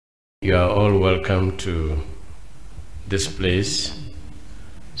You are all welcome to this place.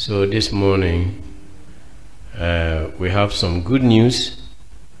 So this morning we have some good news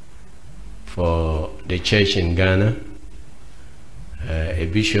for the church in Ghana. A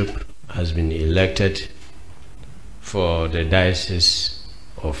bishop has been elected for the Diocese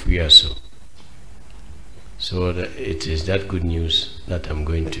of Wiawso. So it is that good news that I'm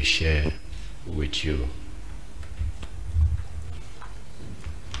going to share with you.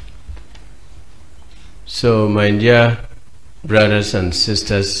 So, my dear brothers and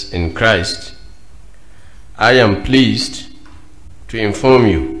sisters in Christ, I am pleased to inform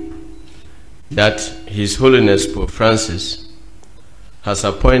you that His Holiness Pope Francis has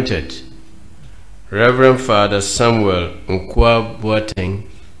appointed Reverend Father Samuel Nkuah-Boateng,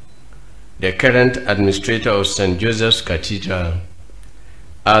 the current administrator of St. Joseph's Cathedral,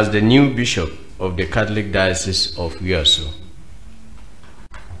 as the new bishop of the Catholic Diocese of Wiawso.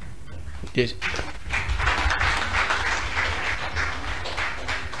 Yes.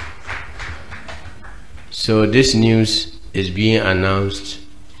 So this news is being announced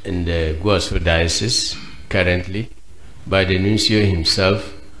in the Wiawso Diocese currently by the Nuncio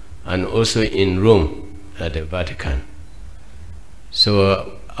himself and also in Rome at the Vatican.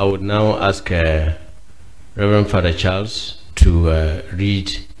 So I would now ask Reverend Father Charles to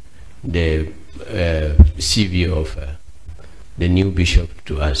read the CV of the new bishop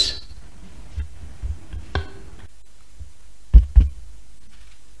to us.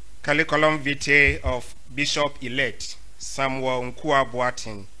 Curriculum vitae of Bishop-elect Samuel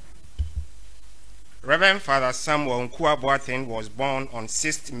Nkuah-Boateng. Reverend Father Samuel Nkuah-Boateng was born on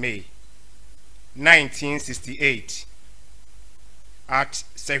 6th May 1968 at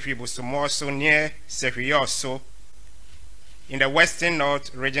Wiawso near Wiawso in the western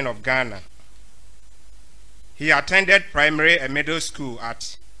north region of Ghana. He attended primary and middle school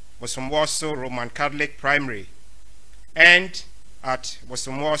at Wiawso Roman Catholic Primary and at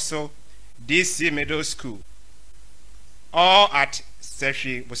Wiawso DC Middle School, all at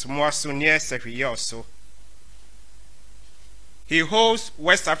Wiawso near Wiawso. He holds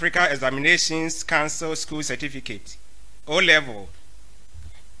West Africa Examinations Council School Certificate, O-Level,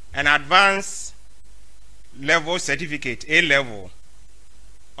 and Advanced Level Certificate, A-Level,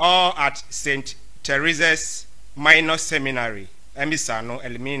 all at St. Teresa's Minor Seminary, Emisano,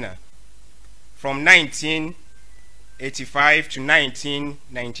 Elmina, from 1985 to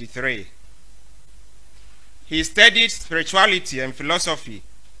 1993. He studied spirituality and philosophy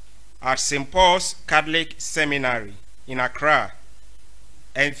at St. Paul's Catholic Seminary in Accra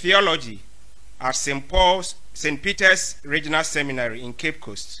and theology at St. Peter's Regional Seminary in Cape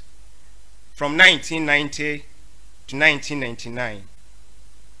Coast from 1990 to 1999.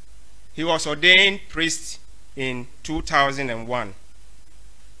 He was ordained priest in 2001.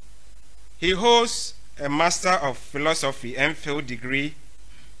 He holds a Master of Philosophy MPhil degree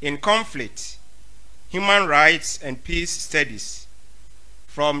in Conflict, Human Rights and Peace Studies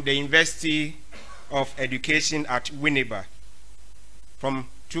from the University of Education at Winneba from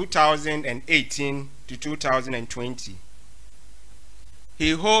 2018 to 2020.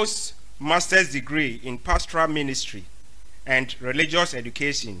 He holds Master's degree in Pastoral Ministry and Religious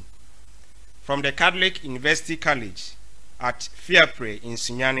Education from the Catholic University College at Fiapre in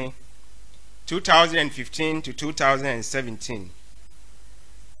Sunyani, 2015 to 2017.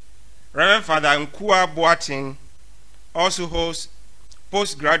 Reverend Father Nkuah-Boateng also holds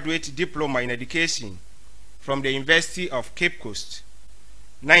postgraduate diploma in education from the University of Cape Coast,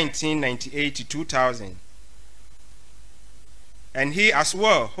 1998 to 2000. And he as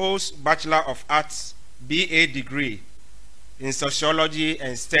well holds Bachelor of Arts BA degree in Sociology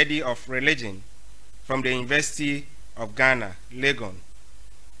and Study of Religion from the University of Ghana, Legon,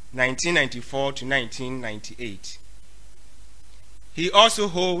 1994 to 1998. He also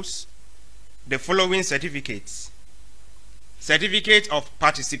holds the following certificates: Certificate of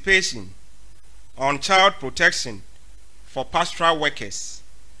Participation on Child Protection for Pastoral Workers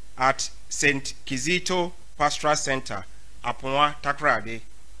at St. Kizito Pastoral Center, Aponwa, Takoradi,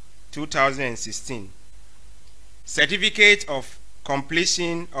 2016. Certificate of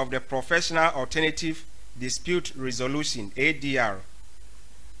Completion of the Professional Alternative Dispute Resolution, ADR,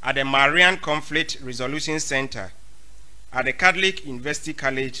 at the Marian Conflict Resolution Center at the Catholic University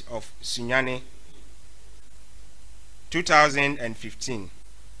College of Sunyani, 2015.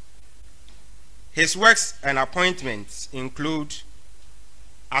 His works and appointments include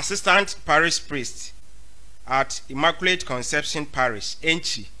Assistant Parish Priest at Immaculate Conception Parish,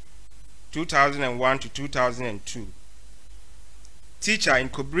 Enchi, 2001 to 2002. Teacher in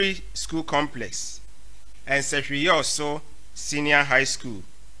Kobri School Complex and Wiawso Senior High School,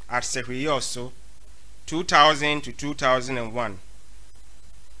 at Wiawso, 2000 to 2001.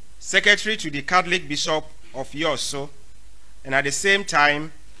 Secretary to the Catholic Bishop of Wiawso, and at the same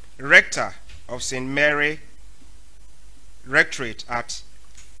time, Rector of St. Mary Rectorate at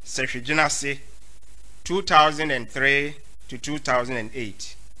Sefiginase, 2003 to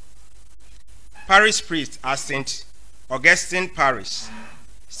 2008. Parish Priest at St. Augustine Parish,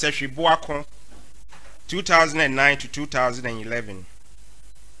 Sefiboakon, 2009 to 2011.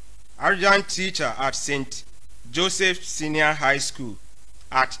 Adjunct Teacher at St. Joseph Senior High School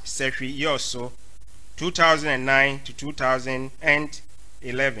at Wiawso, 2009 to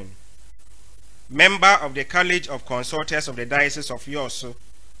 2011. Member of the College of Consultors of the Diocese of Wiawso,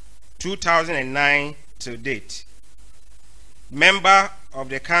 2009 to date. Member of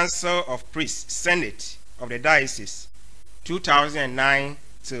the Council of Priests, Senate of the Diocese, 2009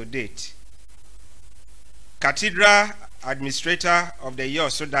 to date. Cathedral Administrator of the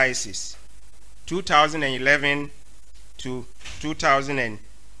Wiawso Diocese, 2011 to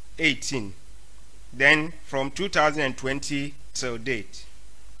 2018. Then from 2020 till date.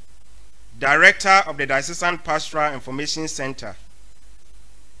 Director of the Diocesan Pastoral Information Center,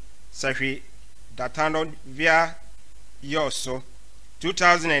 Sefi Datano via Wiawso,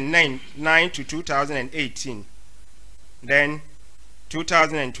 2009 to 2018. Then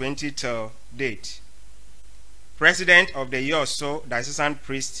 2020 till date. President of the Wiawso Diocesan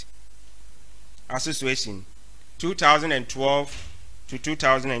Priest Association, 2012 to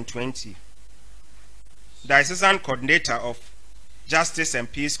 2020. Diocesan Coordinator of Justice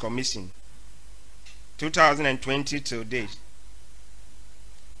and Peace Commission, 2020 till date.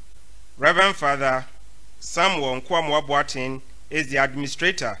 Reverend Father Samuel Nkuah-Boateng is the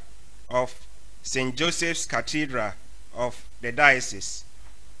administrator of St. Joseph's Cathedral of the Diocese,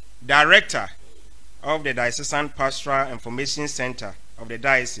 Director of the Diocesan Pastoral Information Center of the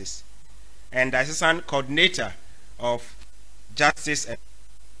Diocese, and Diocesan Coordinator of Justice and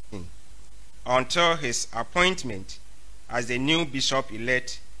Peace until his appointment as the new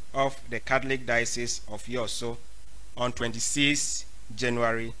Bishop-elect of the Catholic Diocese of Wiawso on 26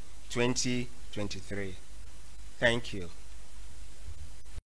 January 2023. Thank you.